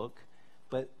little book,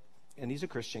 and he's a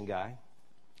Christian guy.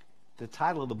 The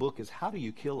title of the book is How Do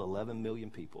You Kill 11 Million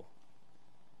People?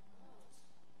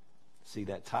 See,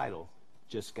 that title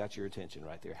just got your attention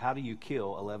right there. How do you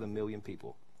kill 11 million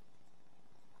people?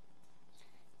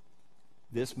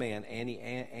 This man,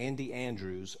 Andy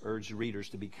Andrews, urged readers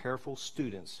to be careful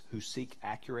students who seek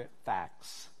accurate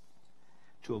facts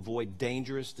to avoid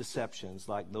dangerous deceptions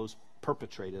like those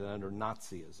perpetrated under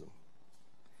Nazism.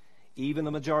 Even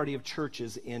the majority of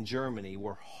churches in Germany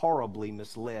were horribly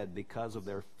misled because of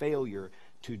their failure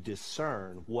to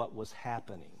discern what was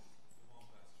happening.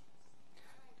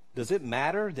 Does it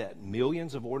matter that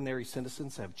millions of ordinary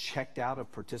citizens have checked out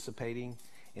of participating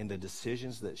in the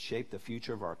decisions that shape the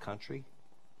future of our country?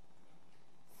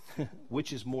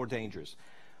 Which is more dangerous?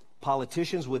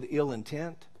 Politicians with ill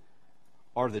intent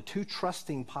or the too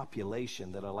trusting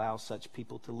population that allows such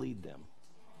people to lead them?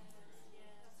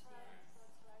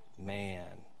 Man,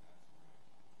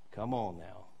 come on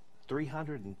now.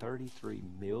 333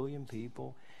 million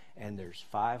people, and there's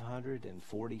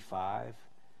 545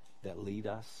 that lead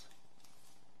us.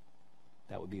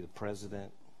 That would be the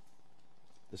president,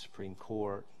 the Supreme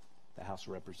Court, the House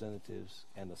of Representatives,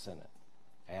 and the Senate.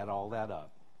 Add all that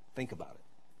up. Think about it.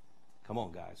 Come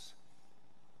on, guys.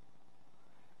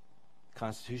 The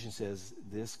Constitution says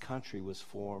this country was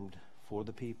formed for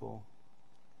the people,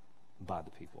 by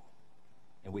the people.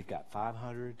 And we've got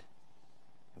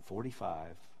 545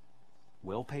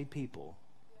 well-paid people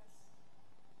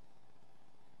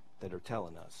that are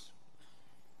telling us,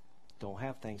 don't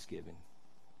have Thanksgiving.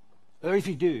 Or if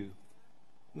you do,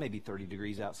 maybe 30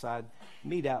 degrees outside.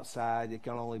 Meet outside. It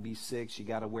can only be 6. You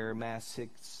got to wear a mask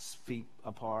 6 feet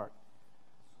apart.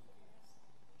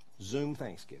 Zoom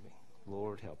Thanksgiving.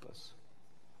 Lord help us.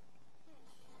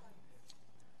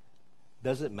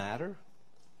 Does it matter?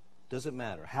 Does it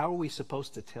matter? How are we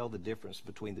supposed to tell the difference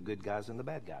between the good guys and the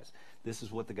bad guys? This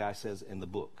is what the guy says in the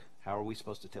book. How are we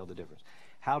supposed to tell the difference?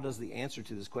 How does the answer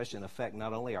to this question affect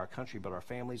not only our country, but our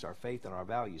families, our faith, and our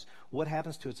values? What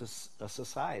happens to a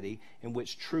society in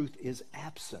which truth is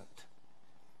absent?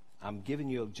 I'm giving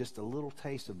you just a little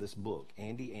taste of this book,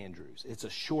 Andy Andrews. It's a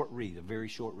short read, a very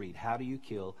short read. How do you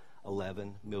kill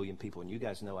 11 million people? And you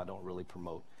guys know I don't really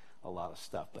promote a lot of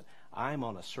stuff, but I'm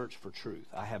on a search for truth.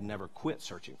 I have never quit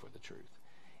searching for the truth.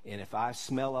 And if I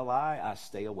smell a lie, I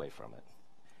stay away from it.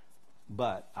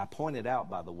 But I point it out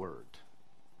by the word.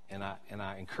 And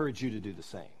I encourage you to do the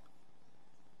same.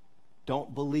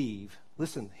 Don't believe.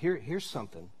 Listen, here's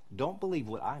something. Don't believe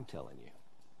what I'm telling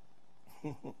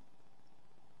you.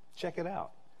 Check it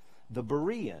out. The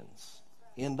Bereans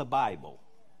in the Bible.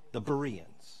 The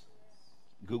Bereans.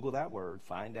 Google that word.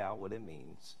 Find out what it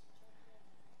means.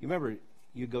 You remember,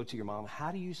 you go to your mom,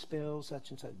 how do you spell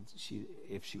such and such?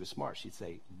 If she was smart, she'd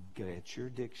say, get your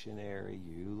dictionary.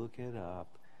 You look it up.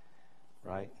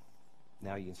 Right?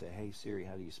 Now you can say, hey, Siri,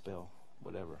 how do you spell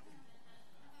whatever?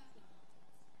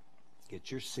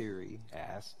 Get your Siri,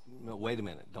 ask. No, wait a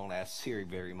minute. Don't ask Siri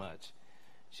very much.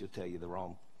 She'll tell you the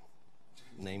wrong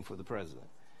name for the president.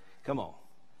 Come on.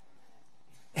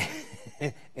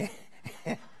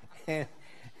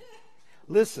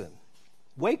 Listen,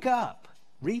 wake up.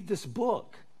 Read this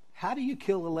book. How do you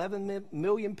kill 11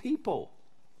 million people?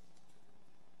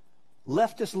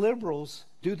 Leftist liberals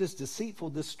do this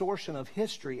deceitful distortion of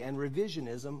history and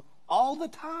revisionism all the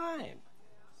time.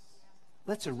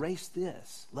 Let's erase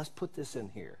this. Let's put this in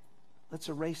here. Let's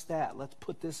erase that. Let's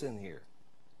put this in here.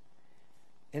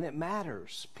 And it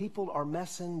matters. People are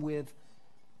messing with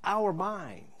our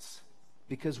minds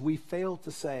because we fail to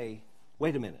say,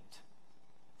 wait a minute.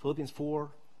 Philippians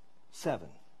 4:7.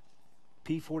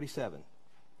 P47,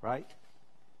 right?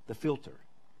 The filter.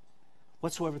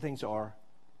 Whatsoever things are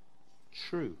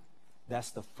true.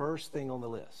 That's the first thing on the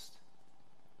list.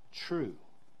 True.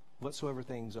 Whatsoever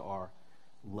things are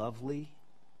lovely,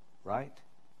 right?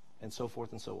 And so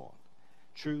forth and so on.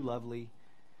 True, lovely,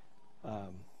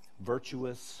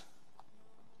 virtuous,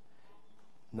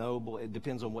 noble. It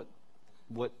depends on what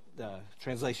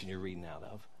translation you're reading out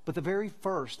of. But the very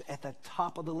first at the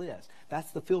top of the list,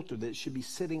 that's the filter that should be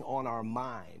sitting on our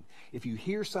mind. If you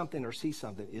hear something or see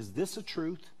something, is this a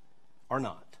truth or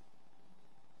not?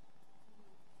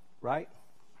 Right?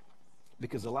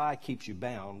 Because a lie keeps you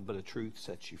bound, but a truth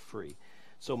sets you free.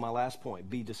 So my last point,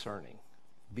 be discerning.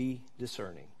 Be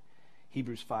discerning.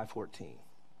 Hebrews 5:14.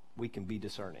 We can be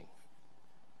discerning.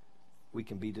 we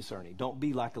can be discerning. Don't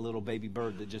be like a little baby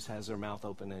bird that just has their mouth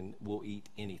open and will eat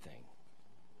anything.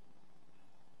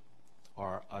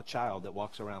 Or a child that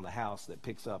walks around the house that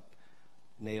picks up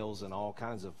nails and all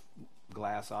kinds of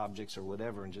glass objects or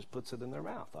whatever and just puts it in their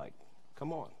mouth. Like,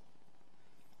 come on.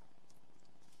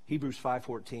 Hebrews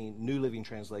 5:14, New Living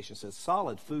Translation says,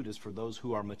 solid food is for those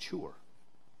who are mature,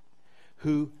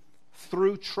 who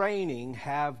through training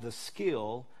have the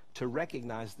skill to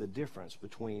recognize the difference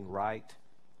between right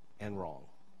and wrong.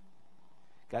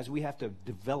 Guys, we have to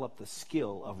develop the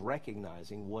skill of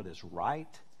recognizing what is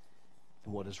right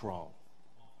and what is wrong.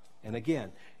 And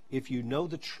again, if you know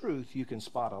the truth, you can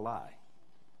spot a lie.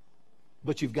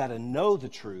 But you've got to know the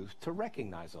truth to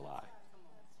recognize a lie.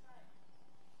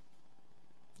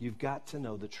 You've got to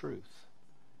know the truth.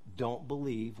 Don't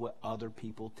believe what other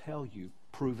people tell you.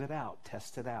 Prove it out.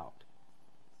 Test it out.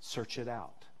 Search it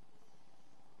out.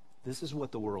 This is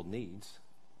what the world needs.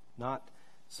 Not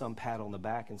some pat on the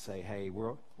back and say, hey,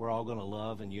 we're all going to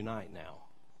love and unite now.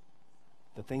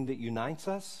 The thing that unites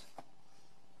us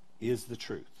is the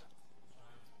truth.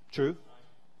 True?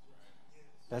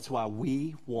 That's why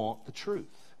we want the truth.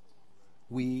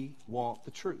 We want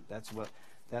the truth.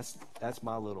 That's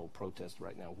my little protest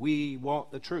right now. We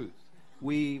want the truth.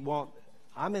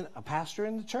 I'm a pastor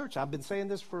in the church. I've been saying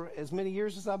this for as many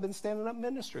years as I've been standing up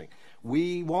ministering.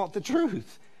 We want the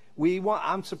truth.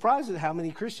 I'm surprised at how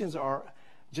many Christians are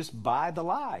just buy the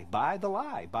lie, buy the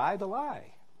lie, buy the lie.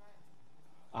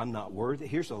 I'm not worthy.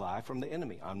 Here's a lie from the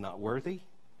enemy. I'm not worthy.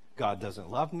 God doesn't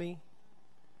love me.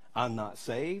 I'm not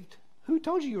saved. Who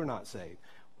told you you're not saved?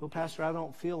 Well, Pastor, I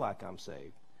don't feel like I'm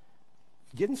saved.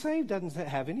 Getting saved doesn't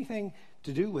have anything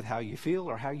to do with how you feel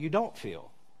or how you don't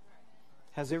feel.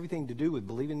 It has everything to do with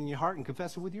believing in your heart and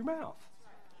confessing with your mouth.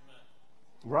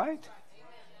 Right?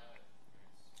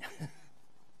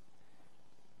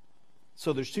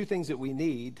 So there's two things that we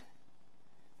need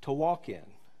to walk in,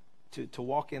 to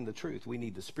walk in the truth. We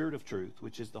need the Spirit of truth,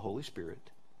 which is the Holy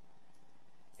Spirit.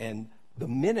 And the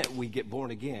minute we get born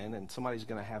again, and somebody's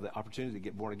going to have the opportunity to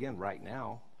get born again right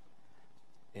now,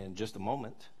 in just a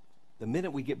moment, the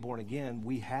minute we get born again,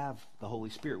 we have the Holy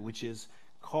Spirit, which is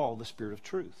called the Spirit of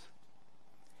truth.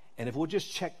 And if we'll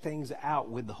just check things out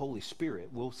with the Holy Spirit,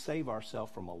 we'll save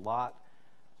ourselves from a lot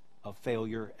of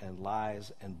failure and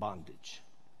lies and bondage.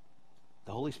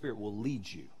 The Holy Spirit will lead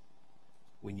you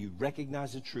when you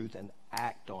recognize the truth and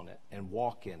act on it and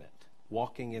walk in it,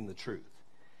 walking in the truth.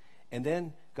 And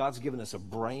then God's given us a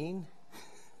brain.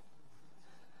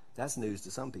 That's news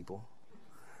to some people.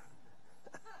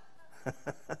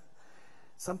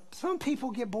 Some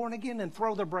people get born again and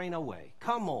throw their brain away.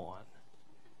 Come on.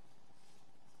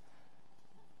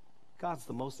 God's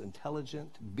the most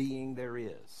intelligent being there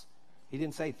is. He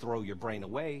didn't say throw your brain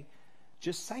away.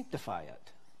 Just sanctify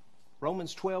it.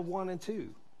 Romans 12:1 and 2.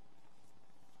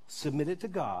 Submit it to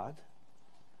God.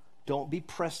 Don't be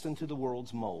pressed into the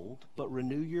world's mold, but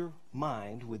renew your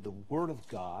mind with the Word of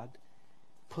God.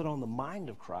 Put on the mind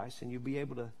of Christ, and you'll be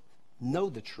able to know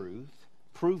the truth,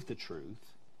 prove the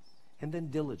truth. And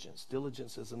then diligence.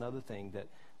 Diligence is another thing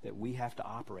that we have to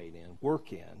operate in,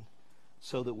 work in,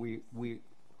 so that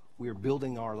we're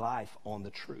building our life on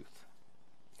the truth.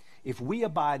 If we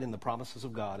abide in the promises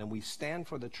of God and we stand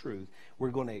for the truth, we're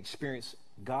going to experience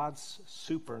God's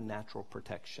supernatural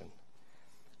protection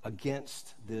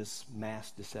against this mass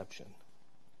deception,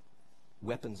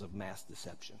 weapons of mass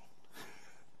deception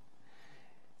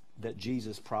that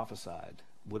Jesus prophesied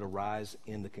would arise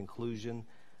in the conclusion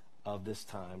of this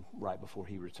time right before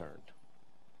he returned.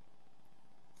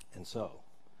 And so,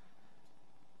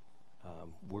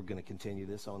 we're going to continue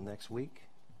this on next week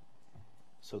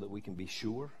so that we can be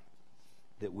sure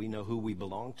that we know who we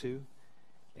belong to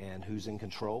and who's in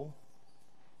control.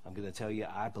 I'm going to tell you,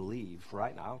 I believe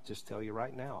right now, I'll just tell you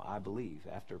right now, I believe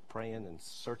after praying and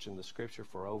searching the scripture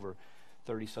for over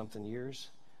 30-something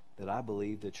years, that I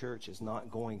believe the church is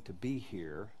not going to be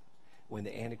here when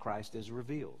the Antichrist is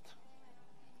revealed.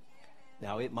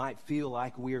 Now, it might feel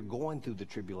like we're going through the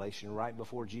tribulation right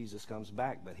before Jesus comes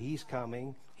back, but he's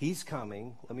coming. He's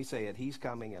coming. Let me say it. He's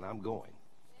coming, and I'm going.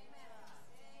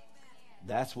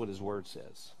 That's what his word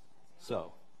says.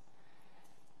 So,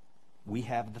 we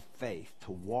have the faith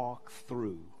to walk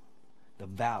through the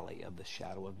valley of the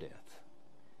shadow of death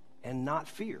and not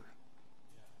fear.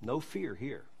 No fear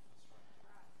here.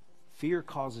 Fear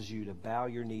causes you to bow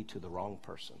your knee to the wrong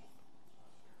person.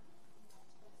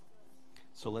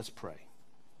 So let's pray.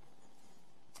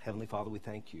 Heavenly Father, we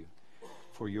thank you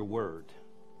for your word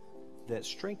that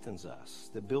strengthens us,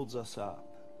 that builds us up.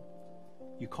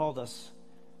 You called us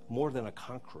more than a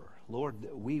conqueror. Lord,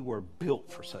 we were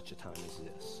built for such a time as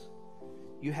this.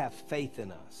 You have faith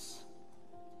in us.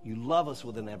 You love us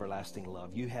with an everlasting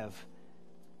love. You have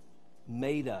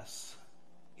made us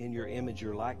in your image,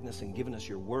 your likeness, and given us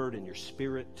your word and your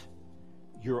spirit,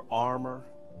 your armor,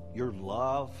 your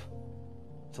love,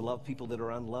 to love people that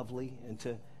are unlovely and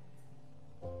to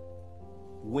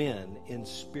win in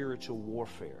spiritual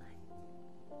warfare.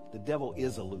 The devil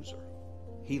is a loser.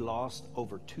 He lost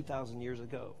over 2,000 years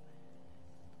ago.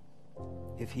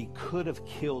 If he could have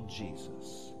killed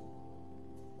Jesus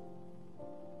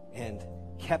and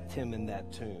kept him in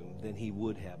that tomb, then he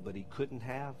would have, but he couldn't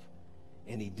have,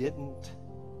 and he didn't,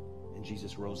 and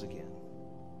Jesus rose again.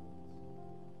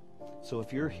 So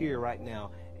if you're here right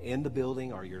now in the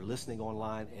building or you're listening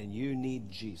online and you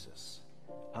need Jesus,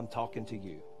 I'm talking to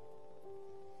you.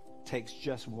 It takes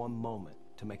just one moment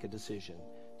to make a decision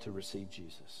to receive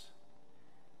Jesus.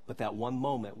 But that one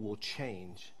moment will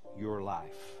change your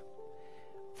life.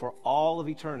 For all of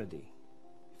eternity,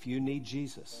 if you need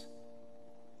Jesus,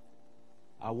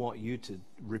 I want you to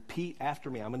repeat after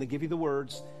me. I'm going to give you the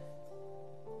words,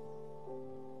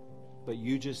 but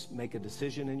you just make a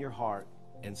decision in your heart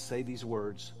and say these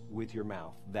words with your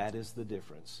mouth. That is the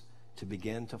difference. To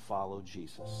begin to follow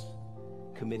Jesus,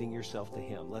 committing yourself to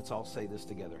him. Let's all say this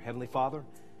together. Heavenly Father,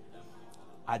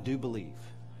 I do believe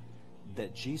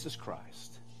that Jesus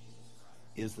Christ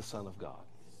is the Son of God,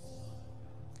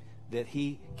 that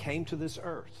he came to this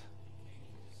earth,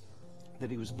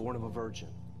 that he was born of a virgin,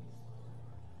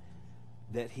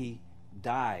 that he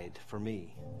died for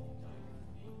me,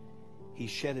 he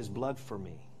shed his blood for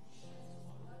me,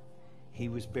 he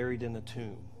was buried in a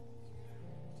tomb,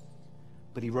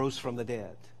 but he rose from the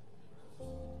dead,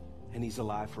 and he's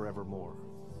alive forevermore.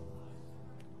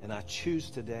 And I choose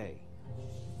today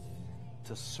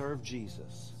to serve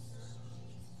Jesus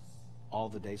all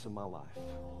the days of my life.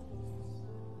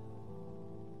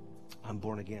 I'm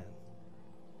born again.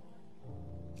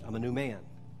 I'm a new man.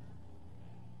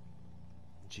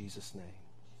 In Jesus' name.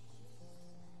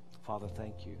 Father,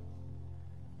 thank you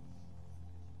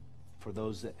for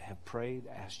those that have prayed,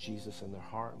 asked Jesus in their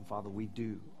heart. And Father, we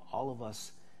do, all of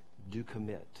us do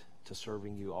commit to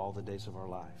serving you all the days of our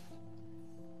life.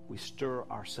 We stir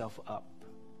ourselves up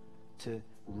to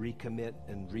recommit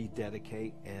and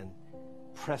rededicate and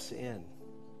press in,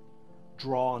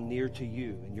 draw near to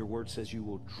you. And your word says you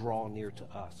will draw near to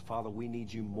us. Father, we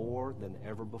need you more than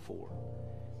ever before.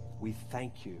 We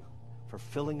thank you for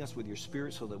filling us with your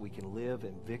spirit so that we can live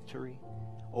in victory,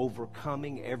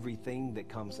 overcoming everything that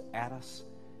comes at us.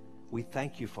 We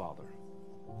thank you, Father,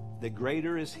 that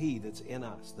greater is he that's in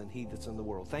us than he that's in the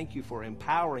world. Thank you for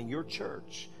empowering your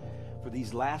church for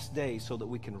these last days so that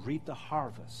we can reap the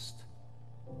harvest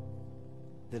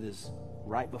that is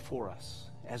right before us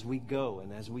as we go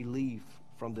and as we leave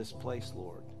from this place,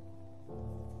 Lord.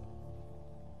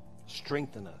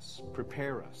 Strengthen us,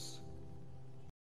 prepare us,